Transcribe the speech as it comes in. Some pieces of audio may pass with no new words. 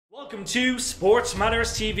Welcome to Sports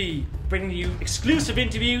Matters TV, bringing you exclusive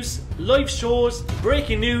interviews, live shows,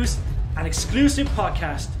 breaking news, and exclusive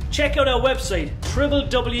podcasts. Check out our website,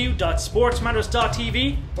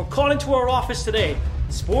 www.sportsmatters.tv, or call into our office today,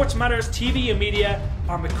 Sports Matters TV and Media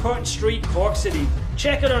on McCurtain Street, Cork City.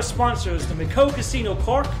 Check out our sponsors, the Macau Casino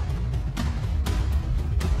Cork,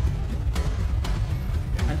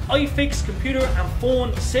 and Ifix Computer and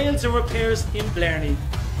Phone Sales and Repairs in Blarney.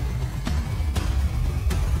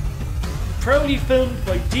 Proudly filmed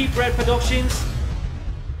by DeepRed Productions,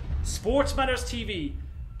 Sports Matters TV,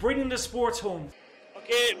 bringing the sports home.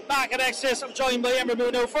 Okay, back at Access, I'm joined by Ember.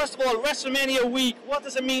 Now, first of all, WrestleMania week. What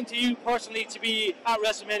does it mean to you personally to be at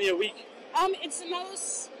WrestleMania week? It's the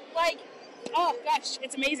most, oh gosh,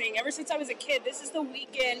 it's amazing. Ever since I was a kid, this is the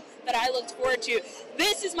weekend that I looked forward to.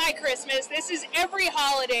 This is my Christmas. This is every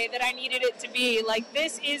holiday that I needed it to be.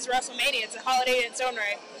 This is WrestleMania. It's a holiday in its own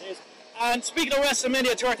right. It is. And speaking of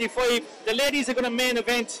WrestleMania 35, the ladies are going to main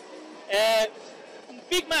event.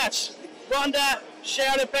 Big match. Ronda,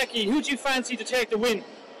 Charlotte, Becky. Who do you fancy to take the win?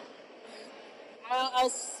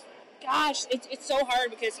 Gosh, it's so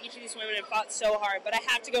hard because each of these women have fought so hard. But I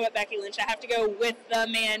have to go with Becky Lynch. I have to go with the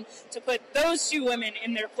man to put those two women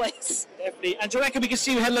in their place. Definitely. And do you reckon we can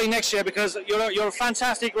see you headline next year? Because you're a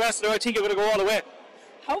fantastic wrestler. I think you're going to go all the way.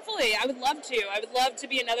 Hopefully, I would love to. I would love to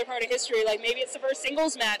be another part of history. Maybe it's the first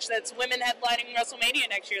singles match that's women headlining WrestleMania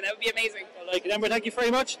next year. That would be amazing. I like it, Ember. Thank you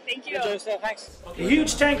very much. Thank you. Enjoy yourself. Thanks. A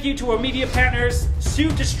huge thank you to our media partners,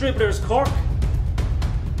 Distributors Cork,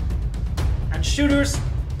 and Shooters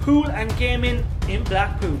Pool and Gaming in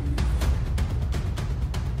Blackpool.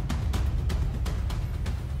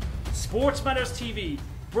 Sports Matters TV,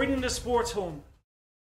 bringing the sports home.